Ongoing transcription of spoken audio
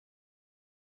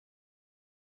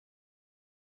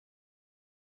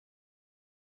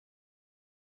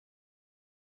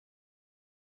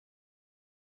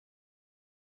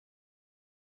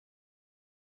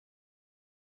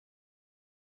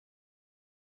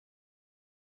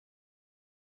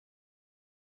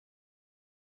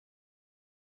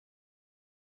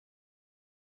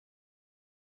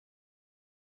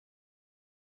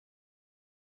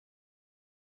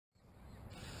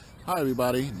Hi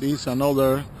everybody, this is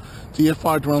another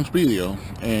TFR drones video,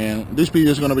 and this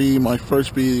video is going to be my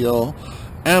first video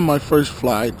and my first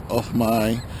flight of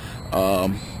my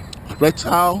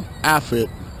Reptile APHID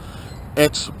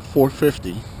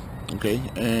X450. Okay,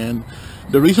 and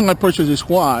the reason I purchased this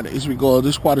quad is because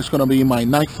this quad is going to be my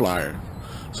night flyer.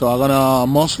 So I'm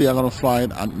gonna fly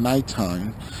it at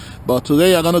nighttime, but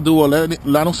today I'm gonna do a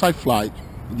line of sight flight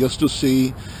just to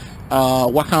see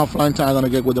what kind of flying time I'm going to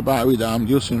get with the battery that I'm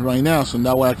using right now, so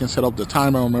that way I can set up the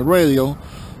timer on my radio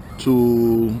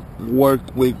to work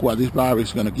with what this battery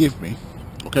is going to give me.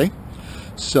 Okay,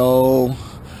 so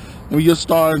let me just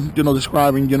start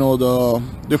describing the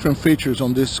different features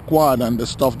on this quad and the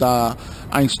stuff that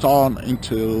I installed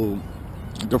into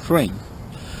the frame.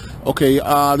 Okay,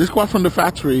 this quad from the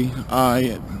factory,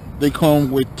 they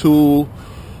come with two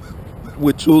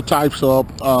types of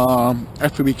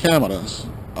FPV cameras.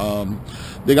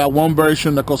 They got one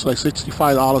version that costs like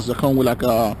 $65 that come with like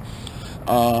a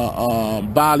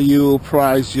value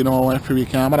price, FPV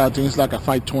camera. I think it's like a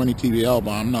 520 TVL, but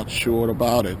I'm not sure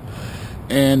about it.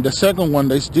 And the second one,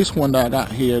 this one that I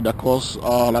got here that costs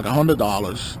like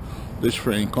 $100. This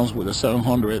frame comes with a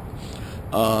 700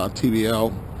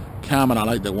 TVL camera,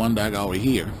 like the one that I got over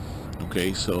here.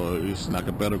 Okay, so it's like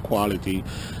a better quality,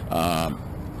 high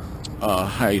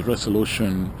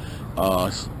resolution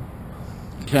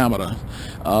camera.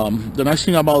 The nice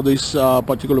thing about this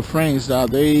particular frame is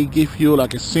that they give you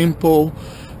like a simple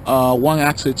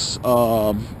one-axis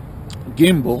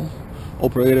gimbal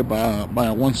operated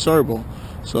by one servo,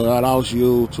 so that allows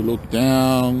you to look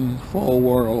down,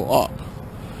 forward, or up,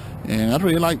 and I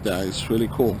really like that. It's really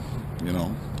cool.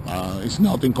 It's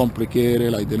nothing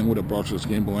complicated like dealing with a brushless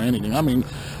gimbal or anything. I mean,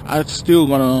 I'm still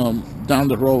gonna down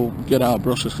the road get a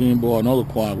brushless gimbal, another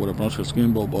quad with a brushless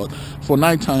gimbal, but for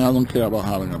nighttime I don't care about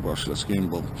having a brushless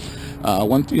gimbal.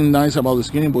 One thing nice about this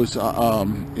gimbal is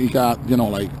it got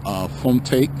like foam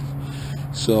tape,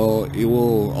 so it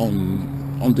will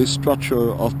on this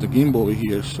structure of the gimbal over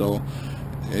here, so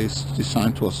it's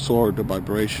designed to absorb the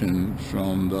vibration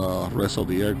from the rest of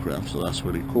the aircraft, so that's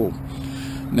really cool.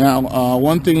 Now,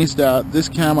 one thing is that this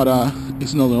camera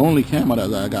is not the only camera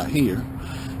that I got here.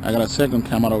 I got a second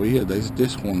camera over here. There's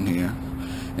this one here,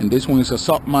 and this one is a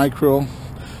sub-micro,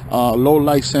 low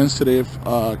light sensitive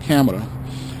camera.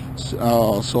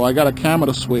 So I got a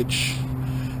camera switch.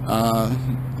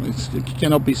 It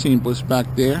cannot be seen, but it's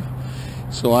back there.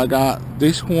 So I got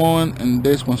this one and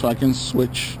this one, so I can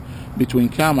switch between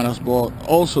cameras. But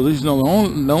also, this is not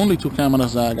the only two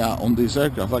cameras that I got on this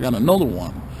aircraft. I got another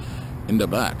one in the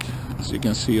back, as you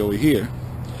can see over here.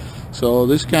 So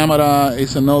this camera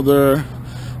is another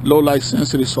low light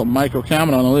sensitive sub-micro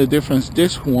camera. Another difference,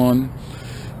 this one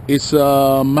is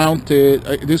mounted,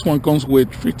 this one comes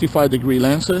with 55-degree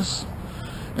lenses,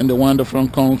 and the one in the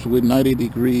front comes with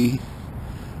 90-degree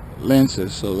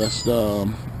lenses. So that's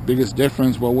the biggest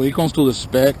difference. But when it comes to the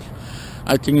spec,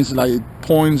 I think it's like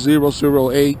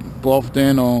 0.008 above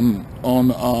then on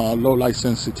low light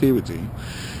sensitivity.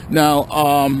 Now,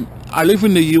 I live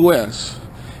in the U.S.,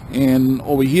 and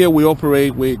over here we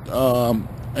operate with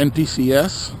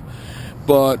NTCS,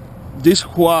 but this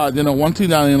quad, one thing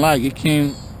that I didn't like, it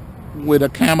came with a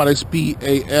camera that's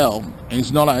PAL, and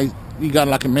it's not like you got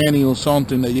like a menu or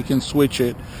something that you can switch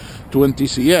it to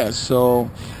NTCS. So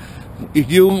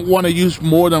if you want to use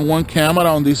more than one camera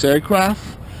on this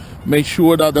aircraft, make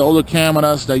sure that the other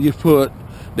cameras that you put,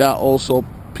 that are also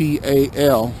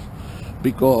PAL,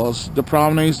 because the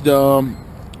problem is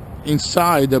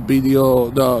inside the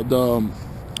video,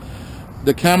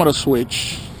 the camera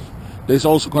switch is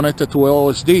also connected to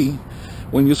OSD.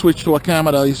 When you switch to a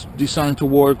camera that is designed to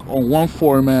work on one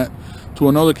format to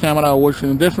another camera that works in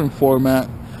a different format,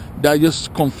 that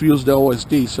just confuses the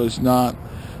OSD. So it's not.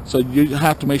 So you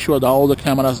have to make sure that all the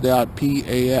cameras, they are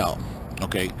PAL.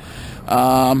 Okay.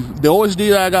 The OSD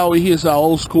that I got over here is an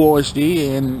old school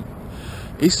OSD, and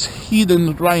it's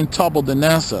hidden right on top of the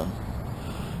NASA.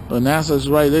 The NASA is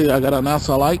right there. I got a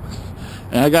NASA light,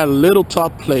 and I got a little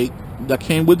top plate that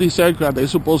came with this aircraft. They're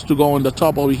supposed to go on the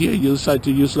top over here. You decide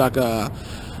to use like a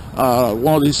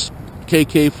one of these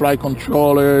KK flight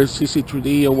controllers,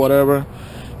 CC3D or whatever,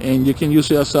 and you can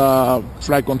use it as a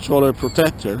flight controller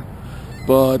protector.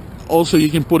 But also you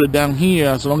can put it down here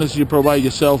as long as you provide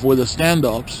yourself with the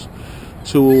stand-ups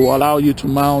to allow you to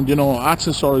mount,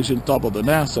 accessories on top of the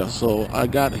NASA. So I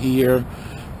got here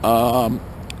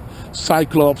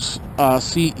Cyclops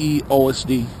CE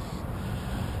OSD,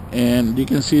 and you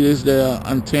can see this is the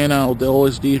antenna of the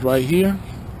OSD right here.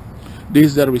 This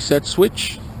is the reset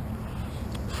switch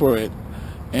for it,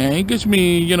 and it gives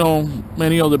me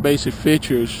many of the basic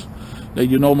features that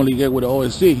you normally get with the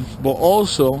OSD. But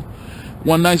also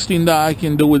one nice thing that I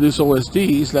can do with this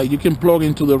OSD is like you can plug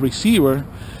into the receiver,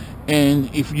 and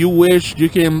if you wish, you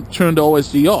can turn the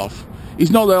OSD off.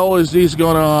 It's not that OSD is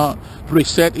gonna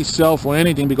reset itself or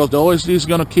anything, because the OSD is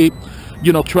gonna keep,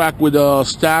 you know, track with the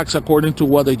stacks according to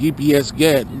what the GPS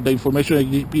get, the information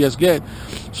the GPS get.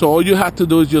 So all you have to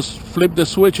do is just flip the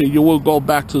switch and you will go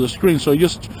back to the screen. So you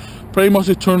just pretty much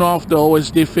turn off the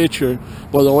OSD feature,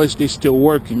 but the OSD is still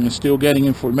working and still getting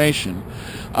information.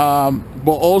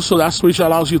 But also that switch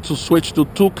allows you to switch to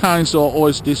two kinds of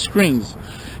OSD screens.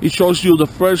 It shows you the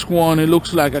first one, it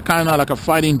looks like a kind of like a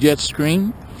fighting jet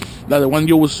screen, like the one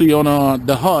you will see on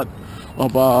the HUD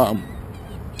of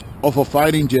a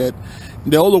fighting jet.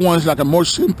 The other one is like a more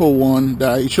simple one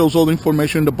that it shows all the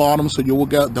information in the bottom, so you will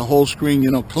get the whole screen,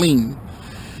 you know, clean.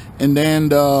 And then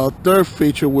the third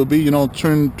feature will be, you know,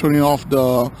 turning off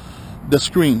the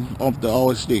screen of the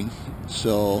OSD.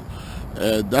 So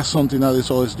that's something that this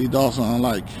OSD does, and I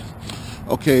like.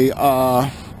 Okay,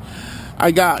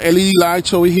 I got LED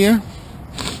lights over here,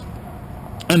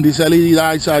 and these LED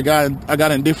lights I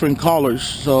got in different colors.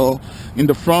 So in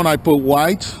the front I put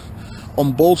white,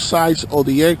 on both sides of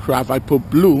the aircraft I put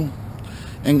blue,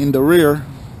 and in the rear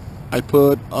I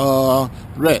put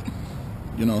red.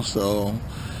 You know, so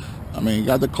I mean, you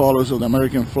got the colors of the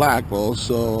American flag, but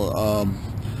also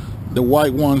the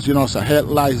white ones, you know, as a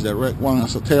headlights, the red one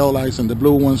as a tail lights, and the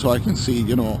blue one so I can see,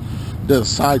 you know, the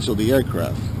sides of the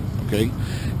aircraft. Okay,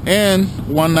 and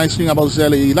one nice thing about the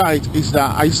LED lights is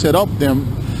that I set up them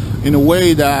in a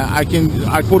way that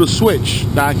I put a switch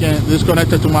that I can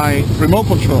disconnect it to my remote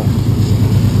control.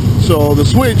 So the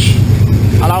switch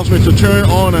allows me to turn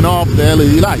on and off the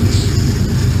LED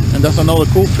lights, and that's another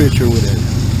cool feature with it.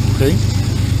 Okay.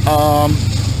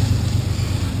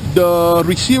 The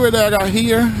receiver that I got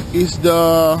here is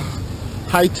the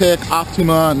Hi-Tech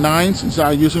Optima 9, since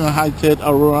I'm using a Hi-Tech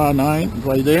Aurora 9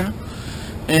 right there.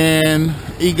 And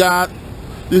it got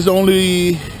this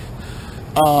only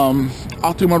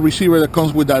Optima receiver that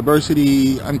comes with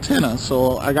diversity antenna,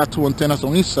 so I got two antennas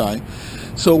on each side.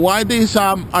 So why this,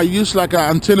 I use like an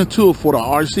antenna tube for the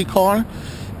RC car,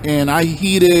 and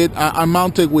I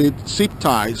mounted with zip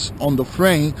ties on the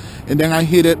frame, and then I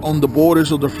hit it on the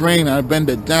borders of the frame and I bend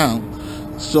it down.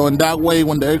 So in that way,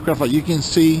 when the aircraft, like you can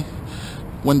see,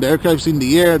 when the aircraft's in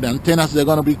the air, the antennas, they're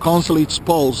going to be constantly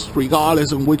exposed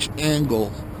regardless of which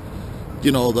angle,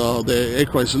 you know, the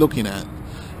aircraft is looking at.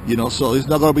 You know, so it's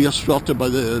not going to be obstructed by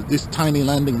these tiny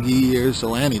landing gears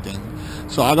or anything.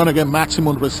 So I'm going to get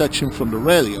maximum reception from the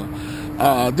radio.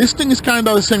 This thing is kind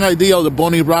of the same idea of the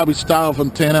bunny rabbit style of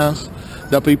antennas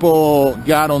that people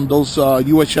got on those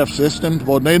UHF systems,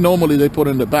 but normally they put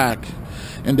in the back,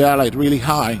 and they are like really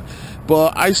high.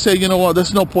 But I say, you know what,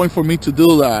 there's no point for me to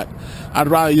do that. I'd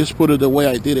rather just put it the way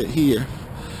I did it here,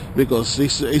 because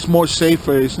it's more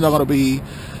safer. It's not going to be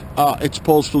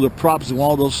exposed to the props. And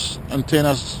all those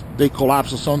antennas, they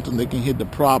collapse or something, they can hit the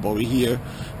prop over here.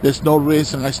 There's no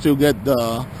risk, and I still get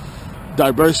the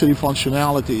diversity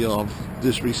functionality of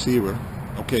this receiver.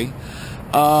 Okay,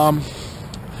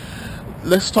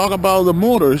 let's talk about the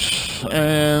motors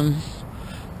and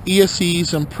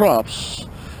ESCs and props.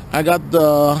 I got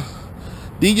the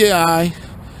DJI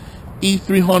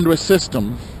E300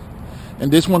 system,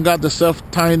 and this one got the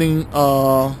self-tightening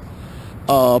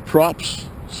props,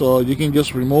 so you can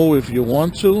just remove if you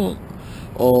want to,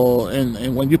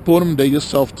 and when you put them, they just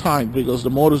self-tighten because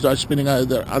the motors are spinning out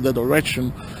the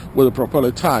direction with the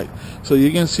propeller tight. So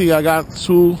you can see I got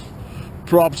two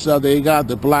props that they got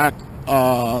the black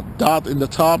dot in the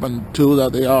top, and two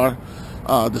that they are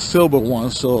the silver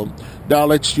ones. So that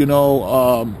lets you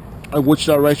know which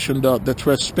direction the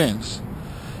thread spins.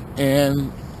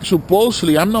 And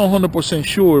supposedly, I'm not 100%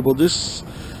 sure, but this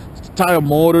type of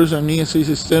motors and ESCs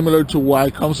is similar to what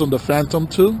it comes on the Phantom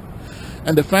 2.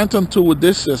 And the Phantom 2 with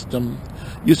this system,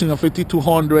 using a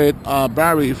 5200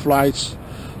 battery, flights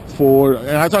for,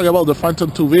 and I talk about the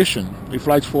Phantom 2 Vision, it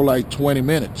flies for like 20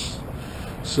 minutes.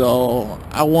 So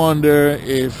I wonder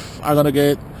if I'm gonna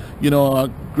get, you know, a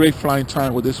great flying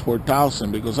time with this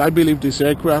 4000, because I believe this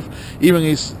aircraft, even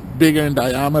is bigger in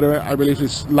diameter, I believe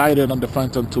it's lighter than the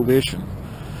Phantom 2 Vision.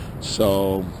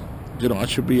 So, you know, I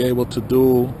should be able to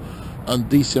do a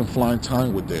decent flying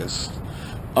time with this.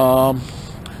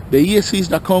 The ESCs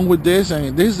that come with this,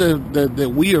 and this is the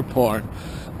weird part,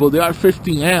 but they are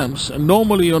 15 amps, and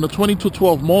normally on a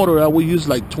 2212 motor I will use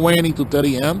like 20 to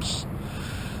 30 amps.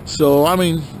 So I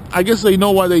mean, I guess they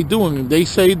know what they're doing. They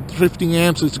say 15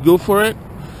 amps is good for it.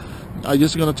 I'm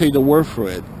just gonna take the word for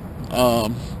it. I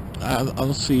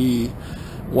don't see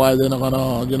why they're not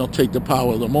gonna, you know, take the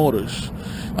power of the motors.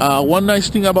 One nice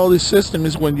thing about this system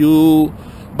is when you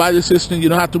buy the system, you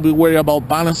don't have to be worried about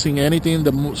balancing anything.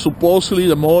 Supposedly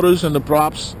the motors and the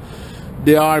props,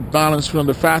 they are balanced from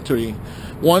the factory.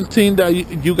 One thing that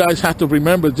you guys have to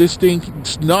remember, this thing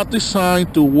is not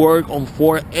designed to work on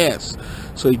 4S.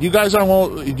 So if you guys are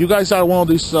one of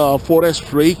these 4S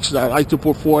freaks that like to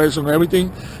put 4S on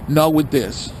everything, not with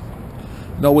this.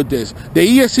 Not with this. The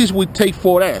ESCs would take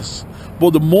 4S, but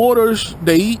the motors,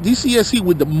 this ESC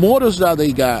with the motors that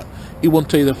they got, it won't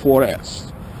take the 4S.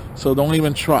 So don't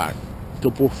even try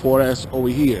to put 4S over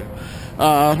here.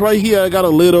 Right here I got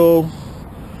a little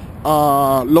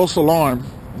loss alarm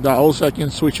that also I can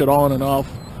switch it on and off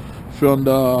from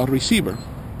the receiver,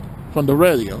 from the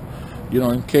radio. You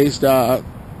know, in case that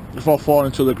if I fall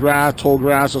into the grass, tall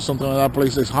grass or something like that,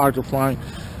 place that's hard to find.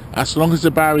 As long as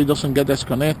the battery doesn't get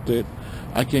disconnected,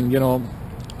 I can, you know,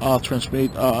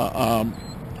 transmit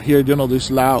here, you know,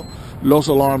 this loud loss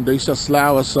alarm. They just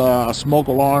loud as a smoke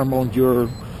alarm on your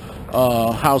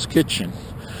house kitchen.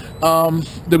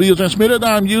 The video transmitter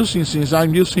that I'm using, since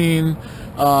I'm using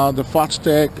the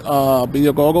Foxtech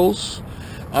video goggles,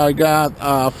 I got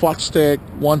Foxtech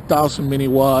 1000 mini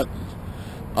watt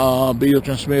video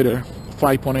transmitter,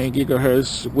 5.8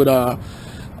 gigahertz with a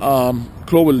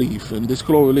clover leaf, and this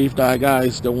clover leaf that I got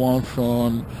is the one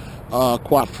from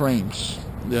Quad Frames.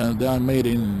 They are made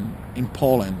in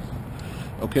Poland.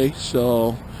 Okay,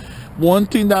 so one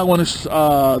thing that I want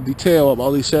to detail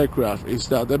about this aircraft is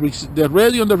that the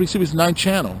radio on the receiver is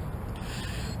 9-channel,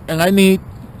 and I need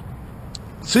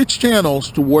 6 channels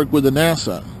to work with the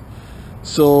NASA.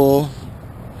 So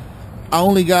I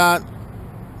only got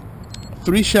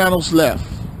 3 channels left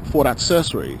for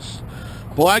accessories,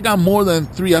 but I got more than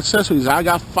 3 accessories. I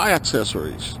got 5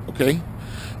 accessories. Okay,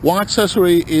 one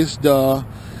accessory is the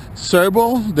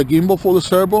servo, the gimbal for the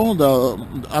servo,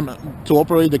 to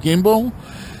operate the gimbal.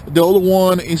 The other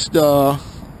one is the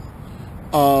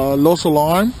loss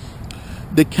alarm,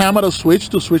 the camera switch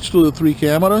to switch to the 3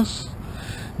 cameras,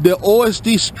 the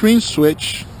OSD screen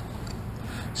switch.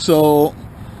 So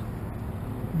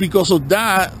because of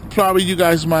that, probably you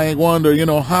guys might wonder, you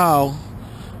know, how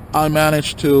I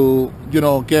managed to, you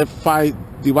know, get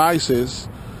 5 devices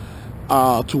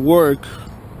to work,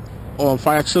 or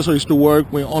 5 accessories to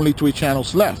work with only 3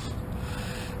 channels left.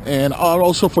 And I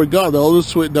also forgot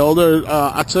the other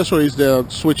accessories, the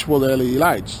switch for the LED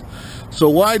lights. So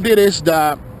what I did is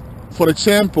that, for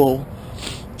example,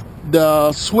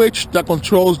 the switch that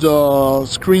controls the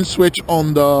screen switch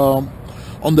on the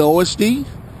OSD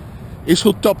is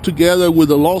hooked up together with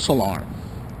the loss alarm.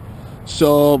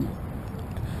 So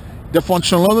the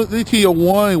functionality of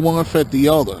one, it won't affect the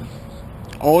other.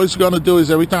 All it's going to do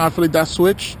is every time I flip that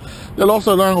switch, the loss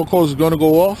alarm, of course, is going to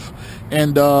go off,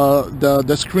 and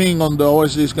the screen on the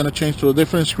OSD is going to change to a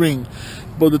different screen.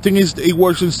 But the thing is, it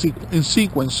works in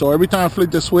sequence. So every time I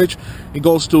flip the switch, it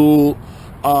goes to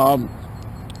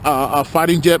a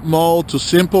fighting jet mode, to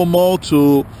simple mode,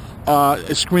 to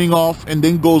a screen off, and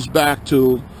then goes back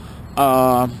to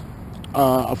a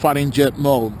fighting jet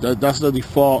mode. That's the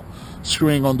default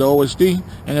screen on the OSD.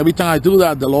 And every time I do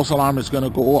that, the loss alarm is going to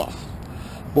go off.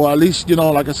 But at least, you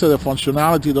know, like I said, the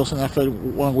functionality doesn't affect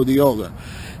one with the other.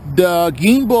 The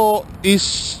gimbal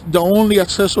is the only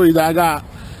accessory that I got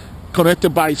connected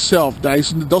by itself, that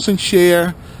doesn't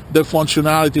share the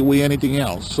functionality with anything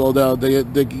else. So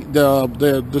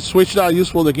the switch that I use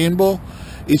for the gimbal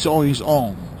is on its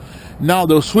own. Now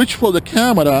the switch for the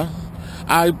camera,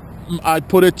 I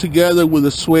put it together with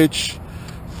the switch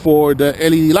for the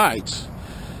LED lights.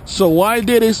 So what I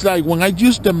did is, like, when I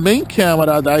use the main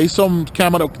camera, that is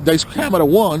camera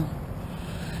 1,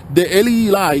 the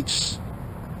LED lights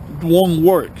won't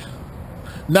work.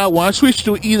 Now when I switch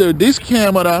to either this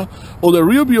camera or the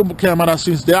rear view camera,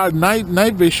 since they are night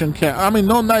vision I mean,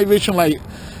 not night vision like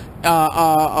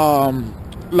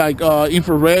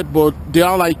infrared, but they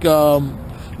are like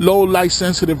low light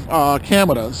sensitive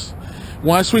cameras.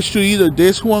 When I switch to either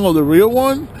this one or the rear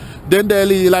one, then the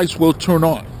LED lights will turn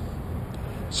on.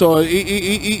 So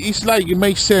it's like, it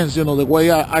makes sense, you know, the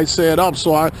way I set it up.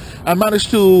 So I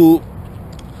managed to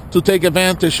take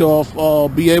advantage of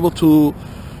be able to,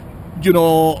 you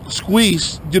know,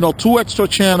 squeeze, you know, 2 extra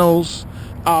channels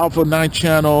out of a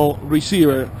 9-channel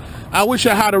receiver. I wish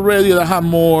I had a radio that had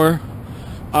more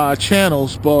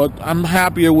channels, but I'm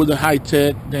happier with the high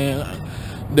tech than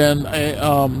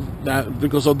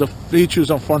because of the features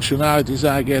and functionalities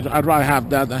that I get. I'd rather have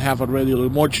that than have a radio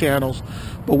with more channels,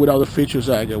 but without the features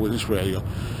that I get with this radio.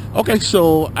 Okay,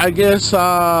 so I guess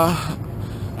I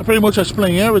pretty much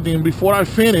explained everything. Before I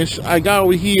finish, I got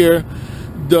over here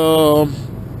the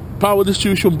power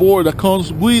distribution board that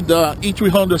comes with the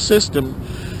E300 system.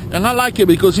 And I like it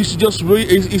because it's just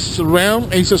it's round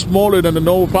and it's smaller than the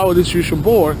normal power distribution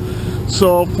board.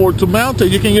 So to mount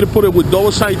it, you can either put it with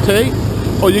double side tape,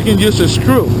 or you can use a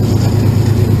screw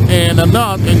and a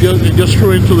nut and just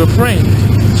screw into the frame.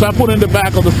 So I put it in the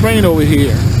back of the frame over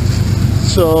here.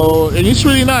 So, and it's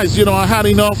really nice. You know, I had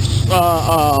enough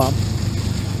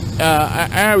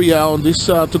area on this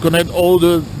to connect all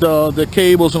the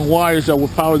cables and wires that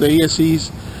would power the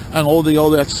ESCs and all the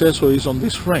other accessories on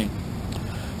this frame.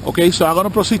 Okay, so I'm going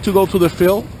to proceed to go to the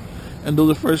field and do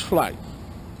the first flight.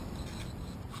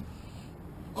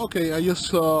 Okay, I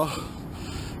just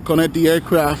connect the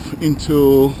aircraft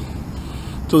into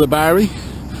the battery.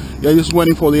 Yeah, just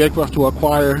waiting for the aircraft to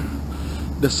acquire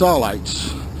the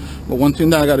satellites. But one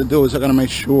thing that I got to do is I got to make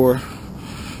sure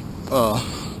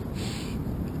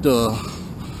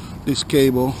this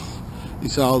cable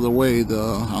is out of the way. I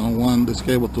don't want this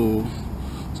cable to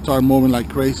start moving like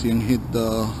crazy and hit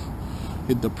the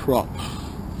prop.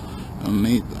 I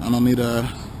don't need a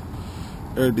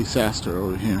air disaster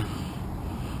over here.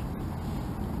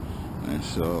 And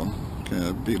so, okay,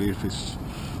 I believe it's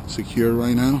secure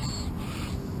right now.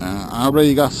 I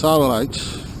already got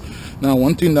satellites. Now,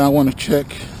 one thing that I want to check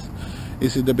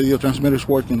is if the video transmitter is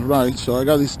working right. So I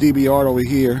got this DVR over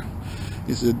here.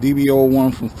 It's a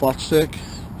DVO1 from Foxtech,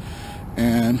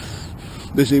 and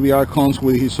this DVR comes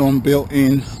with his own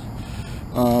built-in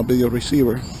video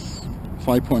receiver,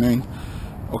 5.8.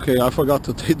 Okay, I forgot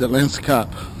to take the lens cap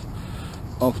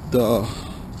of the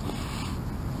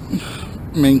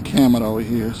main camera over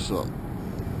here, so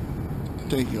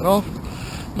take it off.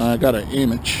 Now I got an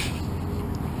image.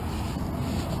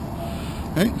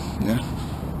 Hey, yeah.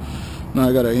 Now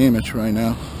I got an image right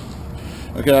now.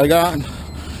 Okay, I got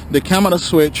the camera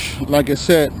switch. Like I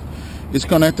said, it's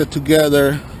connected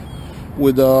together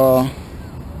with the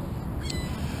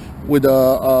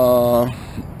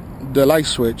light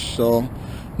switch. So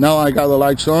now I got the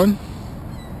lights on,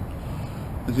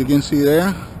 as you can see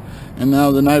there, and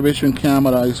now the night vision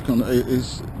camera is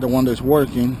the one that's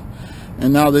working,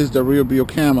 and now this is the rear view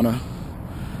camera.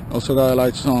 Also got the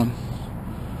lights on.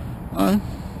 All right,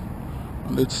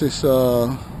 this is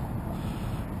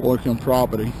working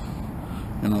properly,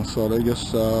 you know. So they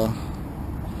just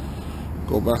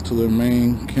go back to the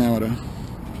main camera.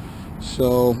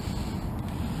 So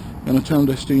I'm gonna turn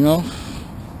this thing off.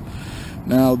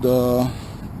 Now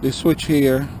this switch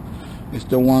here is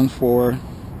the one for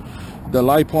the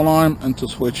light alarm, and to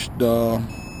switch not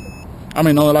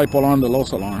the light alarm, the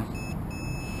loss alarm.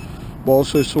 But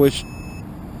also switch.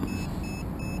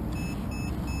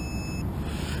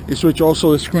 It switch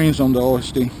also the screens on the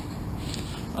OSD.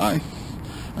 Alright,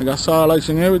 I got satellites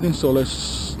and everything, so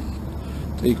let's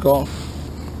take off.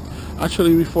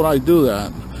 Actually, before I do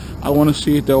that, I want to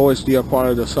see if the OSD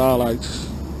acquired the satellites.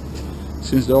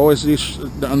 Since the OSD,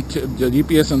 the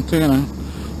GPS antenna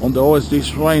on the OSD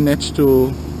is right next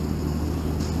to,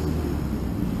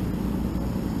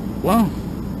 wow,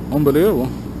 unbelievable.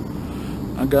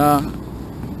 I got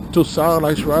 2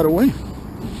 satellites right away.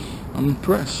 I'm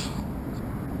impressed.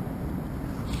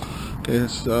 Okay,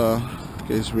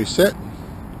 it's reset.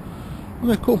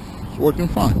 Okay, cool. It's working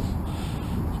fine.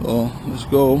 So let's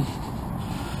go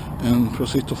and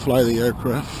proceed to fly the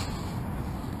aircraft.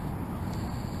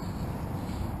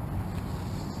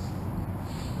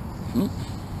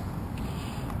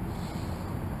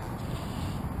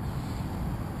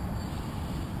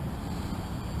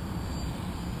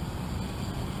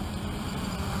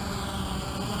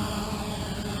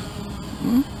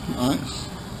 Nice.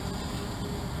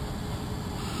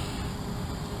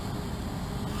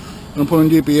 I'm putting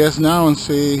GPS now and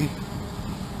see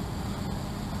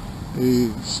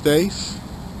it stays.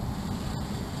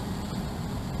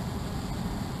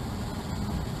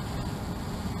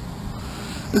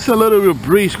 It's a little bit of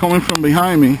breeze coming from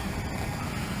behind me,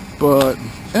 but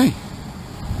hey,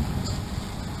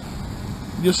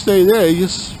 just stay there. You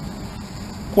just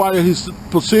quiet his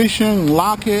position,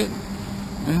 lock it,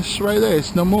 and it's right there.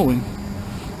 It's not moving.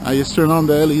 I just turn on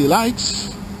the LED lights.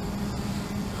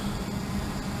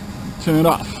 Turn it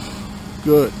off.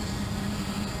 Good.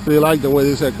 Really like the way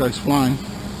this aircraft is flying.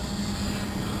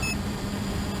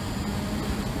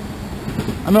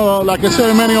 I know, like I said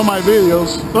in many of my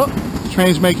videos,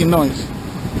 train's making noise.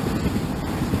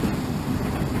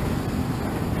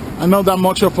 I'm not that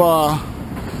much of a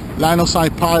line of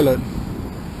sight pilot,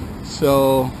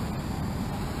 so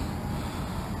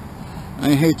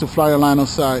I hate to fly a line of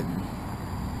sight.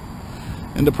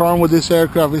 And the problem with this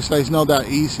aircraft is that it's not that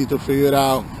easy to figure it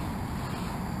out.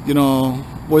 You know,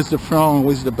 where's the front,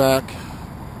 where's the back?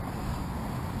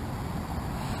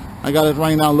 I got it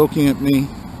right now looking at me.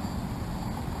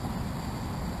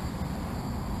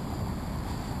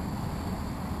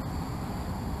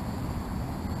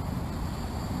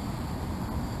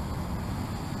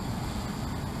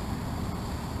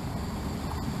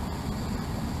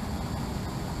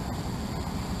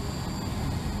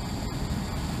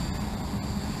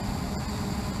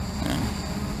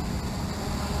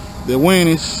 The wind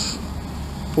is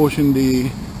pushing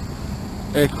the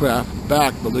aircraft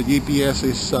back, but the GPS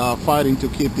is fighting to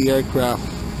keep the aircraft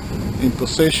in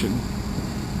position.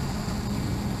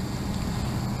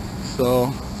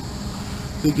 So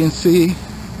you can see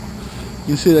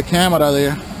the camera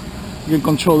there. You can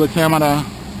control the camera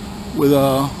with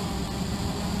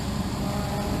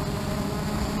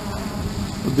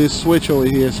this switch over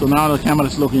here. So now the camera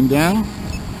is looking down,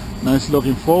 now it's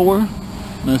looking forward,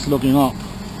 now it's looking up.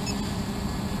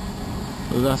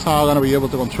 So that's how I'm gonna be able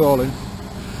to control it.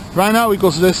 Right now,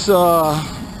 because there's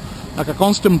like a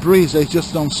constant breeze, they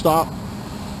just don't stop.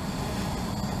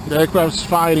 The aircraft's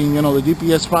fighting, you know, the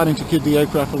GPS fighting to keep the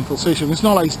aircraft in position. It's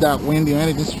not like it's that windy or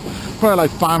anything. It's probably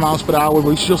like 5 miles per hour,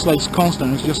 but it's just like it's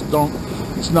constant.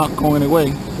 It's not going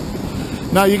away.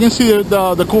 Now you can see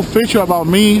the cool feature about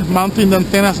me mounting the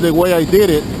antennas the way I did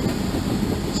it.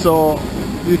 So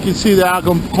you can see that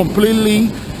I'm completely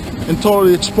and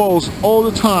totally exposed all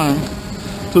the time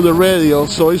to the radio.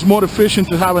 So it's more efficient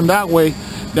to have it that way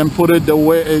than put it the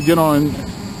way, you know, and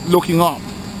looking up.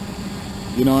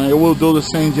 You know, it will do the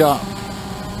same job.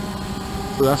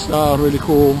 So that's a really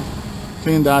cool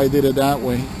thing that I did it that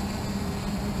way.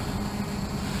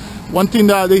 One thing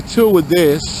that I did too with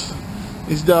this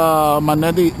is the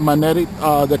magnetic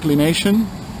declination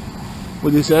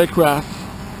with this aircraft.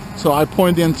 So I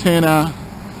point the antenna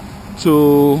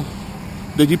to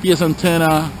the GPS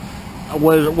antenna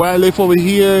where I live over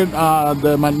here.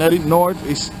 The magnetic north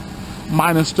is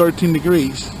minus 13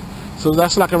 degrees. So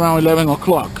that's like around 11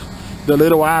 o'clock. The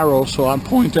little arrow, so I'm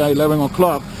pointing at 11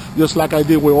 o'clock, just like I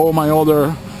did with all my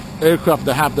other aircraft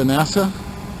that have the NASA.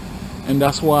 And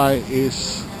that's why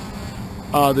it's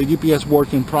the GPS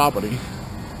working properly.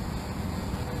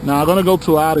 Now I'm gonna go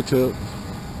to altitude.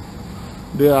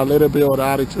 There are a little bit of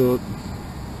altitude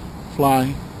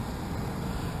fly.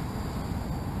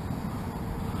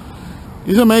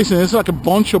 It's amazing. It's like a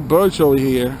bunch of birds over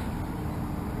here,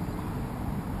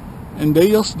 and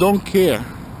they just don't care.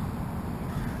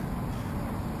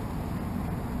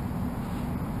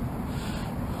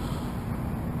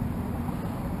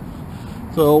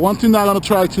 So one thing that I'm going to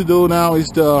try to do now is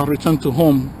the return to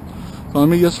home. So let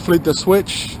me just flip the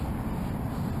switch.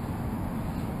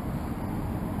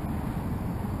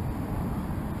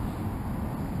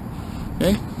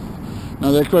 Okay.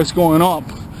 Now the aircraft's going up.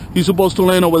 He's supposed to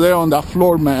land over there on that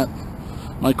floor mat.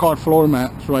 My car floor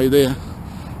mat is right there.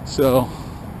 So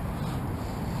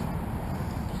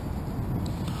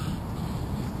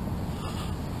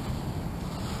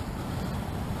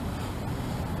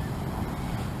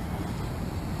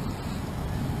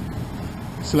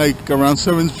it's like around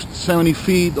 70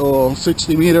 feet or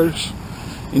 60 meters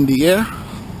in the air.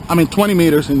 I mean 20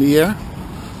 meters in the air.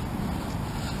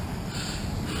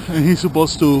 And he's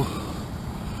supposed to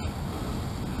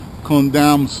come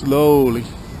down slowly.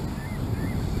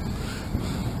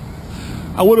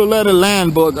 I would have let it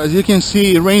land, but as you can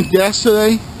see, it rained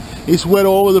yesterday. It's wet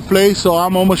all over the place, so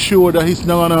I'm almost sure that he's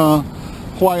not gonna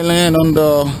quite land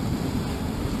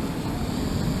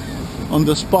on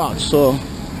the spot. So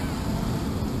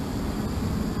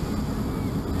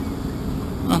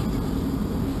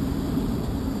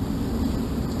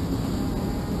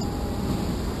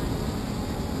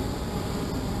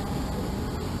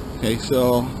okay,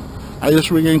 so I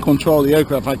just regained control of the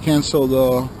aircraft. I canceled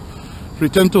the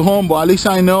return to home, but at least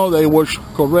I know that it works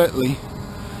correctly.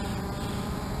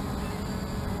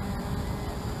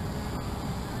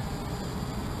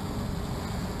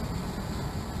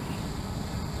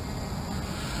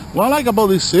 What I like about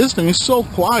this system, it's so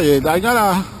quiet. I'm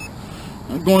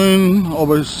going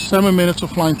over 7 minutes of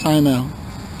flying time now.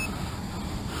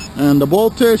 And the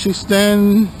voltage is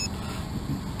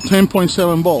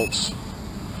 10.7 volts.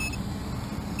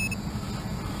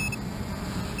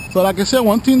 So like I said,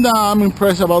 one thing that I'm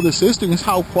impressed about the system is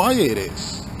how quiet it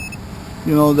is.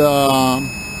 You know,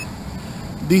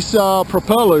 these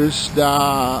propellers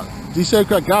that this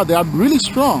aircraft got, they are really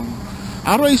strong.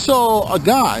 I already saw a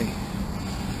guy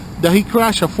that he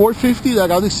crashed a 450 that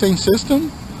got the same system,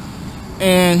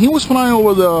 and he was flying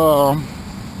over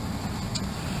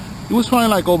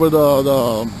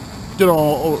you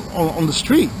know, on the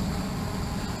street,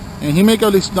 and he made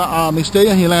a mistake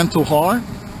and he landed too hard.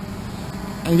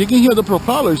 And you can hear the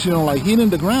propellers, you know, like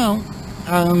hitting the ground.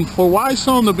 And for what I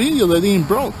saw on the video, they didn't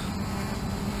broke.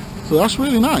 So that's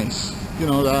really nice, you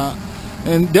know, that.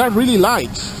 And they're really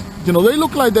light. You know, they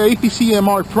look like the APC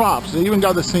MR props. They even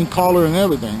got the same color and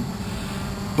everything.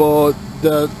 But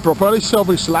the propeller itself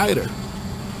is lighter.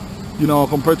 You know,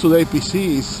 compared to the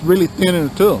APC, it's really thinner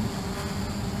too.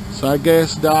 So I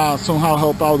guess that somehow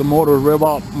helped out the motor rev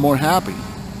up more happy.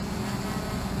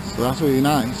 So that's really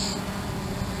nice.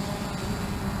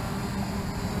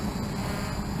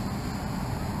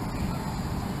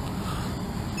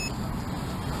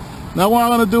 Now what I'm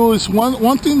gonna do is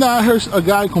one thing that I heard a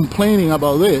guy complaining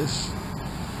about this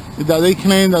is that they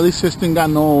claim that this system got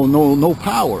no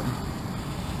power.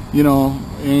 You know,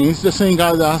 and it's the same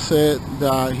guy that said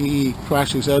that he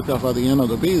crashed his aircraft at the end of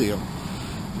the video.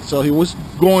 So he was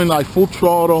going like full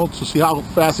throttle to see how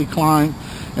fast he climbed,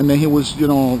 and then he was, you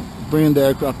know, bringing the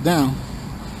aircraft down.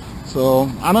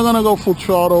 So I'm not gonna go full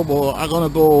throttle, but I'm gonna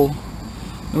go,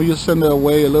 let me just send it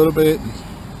away a little bit.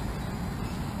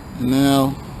 And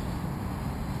now,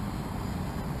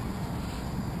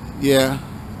 yeah,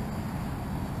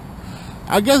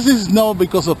 I guess it's not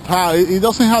because of power. It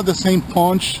doesn't have the same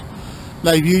punch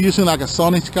like if you're using like a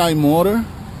Sonic Sky motor.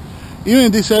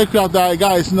 Even this aircraft that I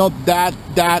got is not that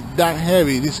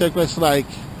heavy. This aircraft is like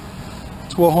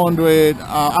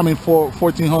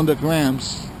 1,400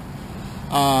 grams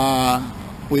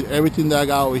with everything that I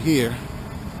got over here.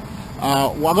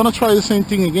 We're gonna try the same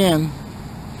thing again,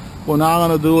 but now I'm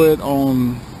gonna do it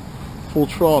on full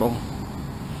throttle,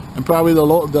 and probably the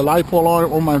LiPo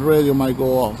alarm on my radio might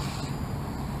go off.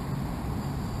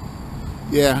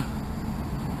 Yeah,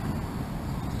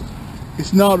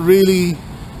 it's not really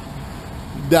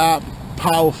that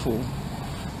powerful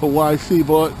for what I see,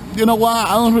 but you know what,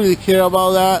 I don't really care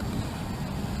about that.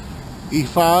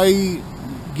 If I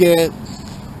get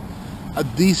a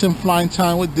decent flying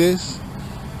time with this,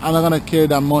 I'm not gonna care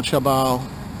that much about,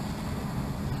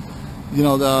 you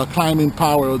know, the climbing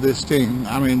power of this thing.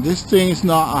 I mean, this thing is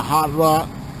not a hot rod.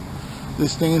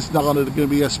 This thing is not gonna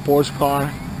be a sports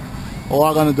car. All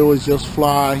I'm gonna do is just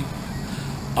fly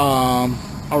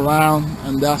around,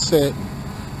 and that's it,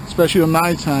 especially at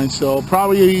nighttime. So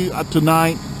probably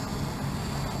tonight,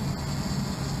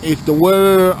 if the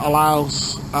weather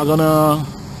allows, I'm gonna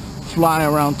fly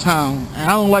around town. And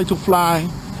I don't like to fly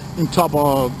in top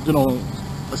of, you know,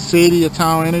 a city, a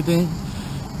town, anything.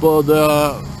 But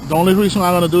the only reason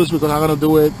I'm gonna do is because I'm gonna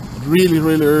do it really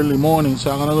early morning.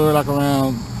 So I'm gonna do it like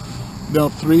around, you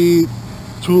know,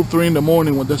 2, 3 in the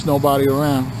morning when there's nobody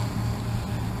around.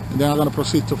 And then I'm gonna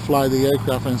proceed to fly the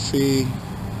aircraft and see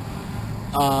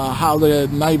how the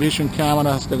night vision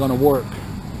cameras they're gonna work.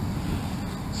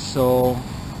 So,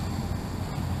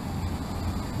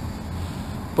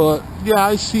 but yeah,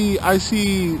 I see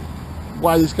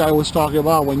why this guy was talking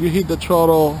about. When you hit the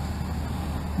throttle,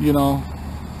 you know,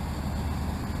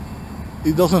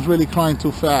 it doesn't really climb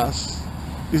too fast.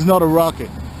 It's not a rocket.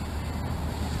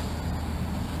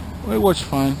 Well, it works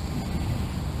fine.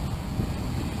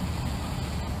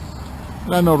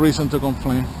 There's no reason to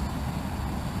complain.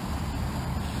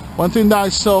 One thing that I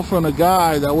saw from a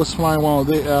guy that was flying one of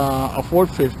the a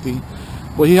 450,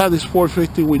 but he had this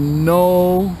 450 with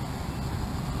no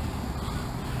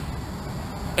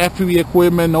FPV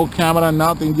equipment, no camera,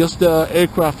 nothing, just the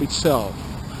aircraft itself.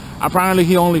 Apparently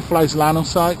he only flies line of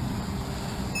sight,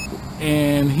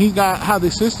 and he had the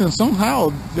system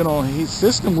somehow, you know, his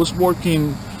system was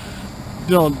working,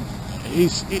 you know,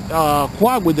 his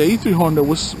quad with the E300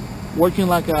 was working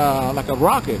like a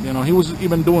rocket. You know, he was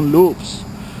even doing loops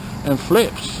and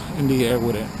flips in the air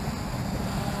with it.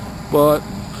 But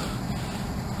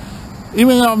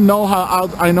even though I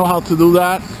know how to do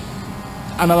that,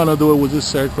 I'm not gonna do it with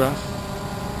this aircraft.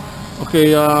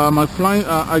 Okay, my flying,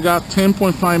 I got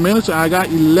 10.5 minutes. I got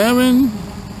 11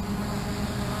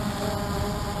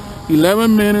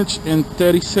 minutes and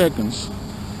 30 seconds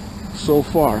so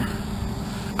far.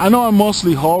 I know I'm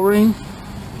mostly hovering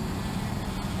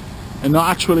and not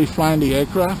actually flying the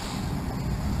aircraft,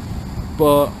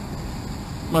 but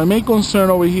my main concern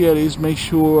over here is make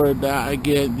sure that I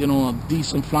get, you know, a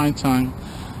decent flying time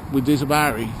with this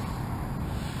battery.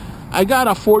 I got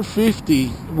a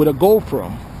 450 with a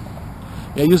GoPro.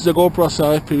 I use the GoPro as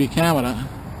a FPV camera,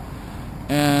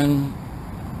 and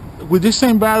with this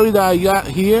same battery that I got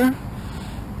here,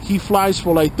 he flies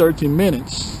for like 13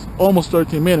 minutes, almost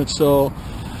 13 minutes. So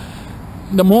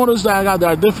the motors that I got, that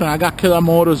are different. I got killer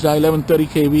motors that are 1130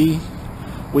 kV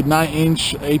with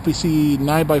 9-inch APC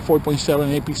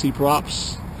 9x4.7 APC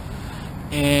props,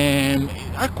 and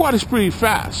our quad is pretty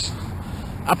fast.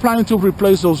 I'm planning to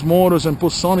replace those motors and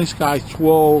put Sonic Sky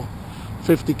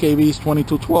 1250 kVs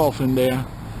 2212 in there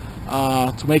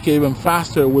to make it even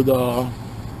faster with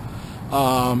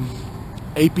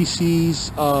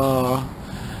APC's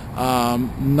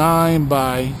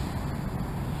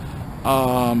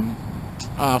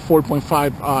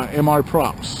 9x4.5 MR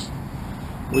props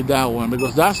with that one,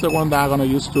 because that's the one that I'm gonna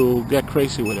use to get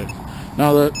crazy with it.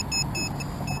 Now the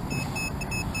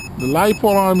LiPo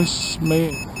alarm is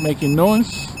making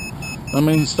noise. That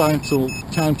means it's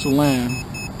time to land.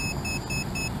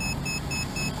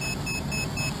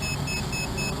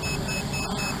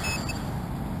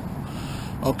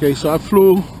 Okay, so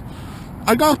I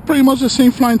I got pretty much the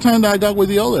same flying time that I got with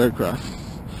the other aircraft.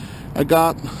 I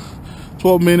got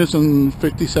 12 minutes and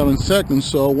 57 seconds.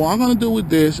 So what I'm gonna do with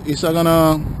this is I'm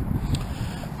gonna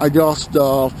adjust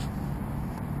the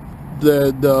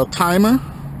timer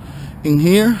in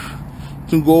here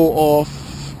to go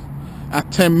off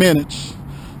at 10 minutes.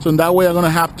 So in that way I'm gonna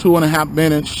have 2.5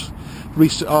 minutes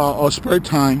or spare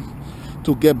time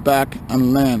to get back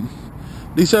and land.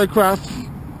 This aircraft,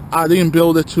 I didn't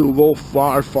build it to go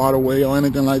far away or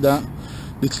anything like that.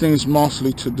 This thing is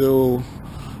mostly to do,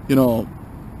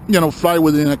 fly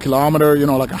within a kilometer,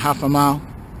 like a half a mile.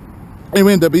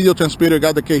 Even the video transmitter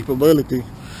got the capability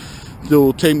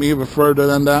to take me even further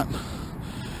than that.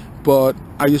 But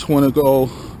I just want to go,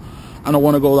 I don't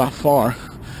want to go that far.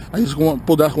 I just want to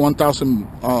put that 1,000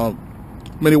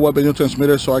 milliwatt video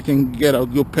transmitter so I can get a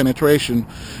good penetration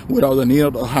without the need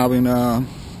of having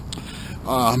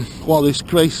these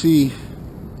crazy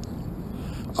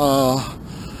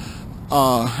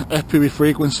FPV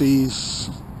frequencies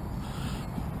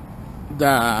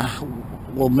that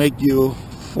will make you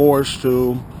forced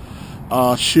to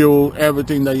shield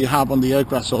everything that you have on the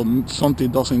aircraft so something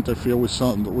doesn't interfere with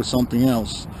something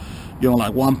else.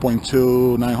 Like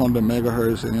 1.2, 900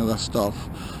 megahertz, any of that stuff.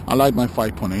 I like my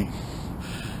 5.8.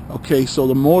 Okay, so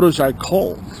the motors are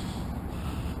cold.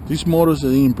 These motors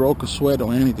didn't broke a sweat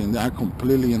or anything. They are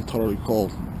completely and totally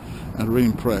cold, and really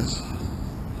impressed.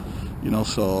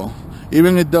 So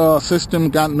even if the system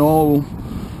got no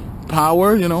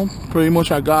power, pretty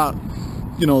much I got,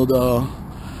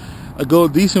 a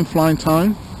good decent flying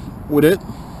time with it,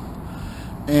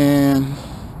 and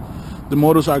the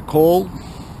motors are cold.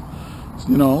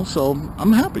 So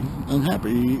I'm happy.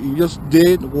 You just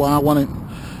did what I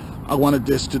wanted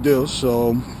this to do.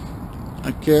 So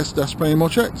I guess that's pretty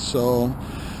much it. So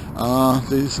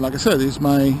this, like I said, this is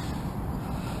my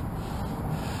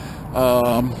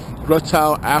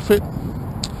Reptile APHID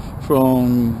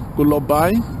from Good Luck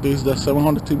Buy. This is the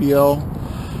 700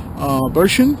 TBL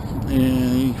version,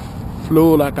 and it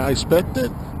flew like I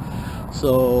expected.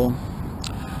 So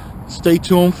stay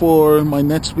tuned for my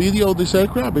next video of this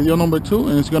aircraft, video number 2,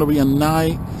 and it's going to be a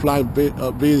night flight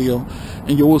video,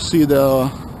 and you will see the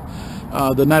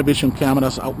night vision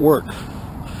cameras at work.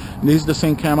 And this is the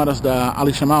same cameras that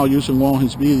Ali Shamal used in one of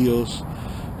his videos,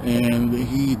 and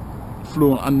he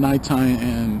flew at nighttime,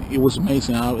 and it was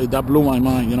amazing. That blew my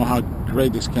mind, how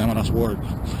great these cameras work.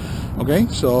 Okay,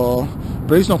 so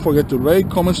please don't forget to rate,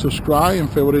 comment, subscribe, and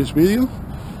favorite this video,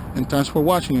 and thanks for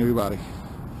watching, everybody.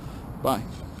 Bye.